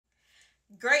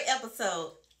Great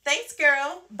episode. Thanks,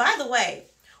 girl. By the way,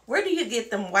 where do you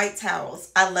get them white towels?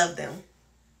 I love them.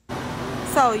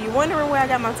 So, you're wondering where I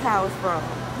got my towels from.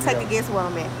 Take a guess where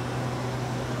I'm at.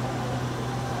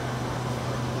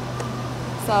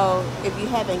 So, if you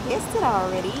haven't guessed it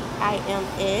already, I am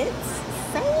at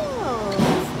Sam's.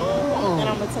 And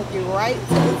I'm going to take you right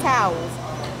to the towels.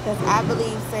 Because I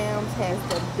believe Sam's has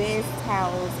the best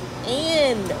towels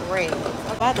and rags.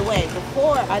 Oh, by the way,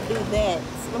 before I do that,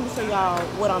 let me show y'all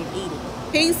what I'm eating.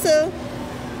 Pizza.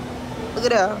 Look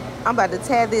at that. I'm about to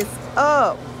tear this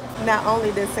up. Not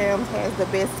only does Sam's has the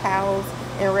best towels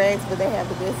and rags, but they have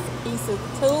the best pizza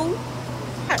too.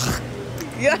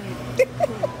 Yeah.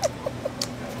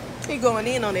 He going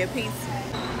in on that pizza.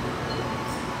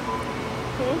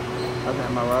 Okay,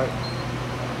 am I right?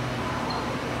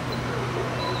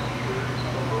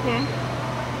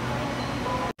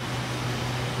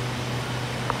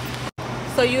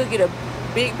 So you'll get a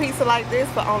big pizza like this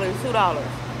for only $2.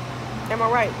 Am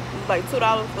I right? Like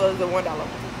 $2 for the $1.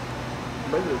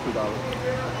 Basically $2.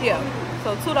 Yeah.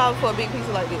 So $2 for a big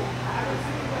pizza like this.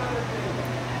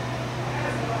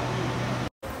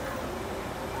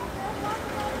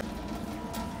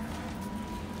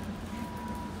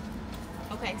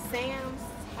 Okay, Sam's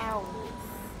towels.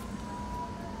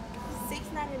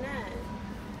 $6.99.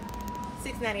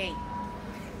 $6.98.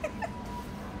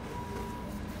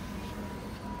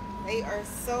 They are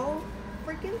so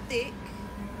freaking thick.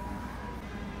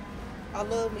 I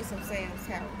love me some Sam's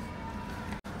towels.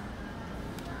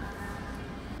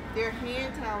 Their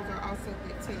hand towels are also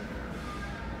good too.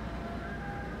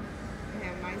 They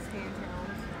have nice hand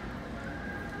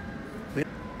towels.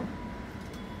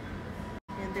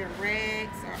 And their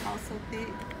rags are also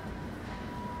thick.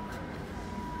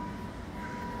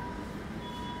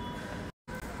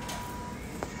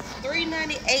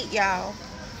 $3.98, y'all.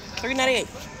 $3.98.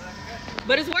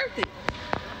 But it's worth it.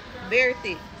 Very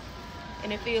thick.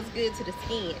 And it feels good to the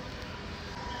skin.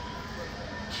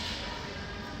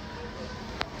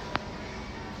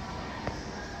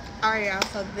 Alright, y'all.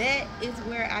 So that is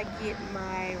where I get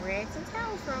my rags and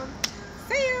towels from.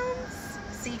 Sam's.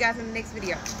 See you guys in the next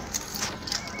video.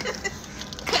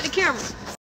 Cut the camera.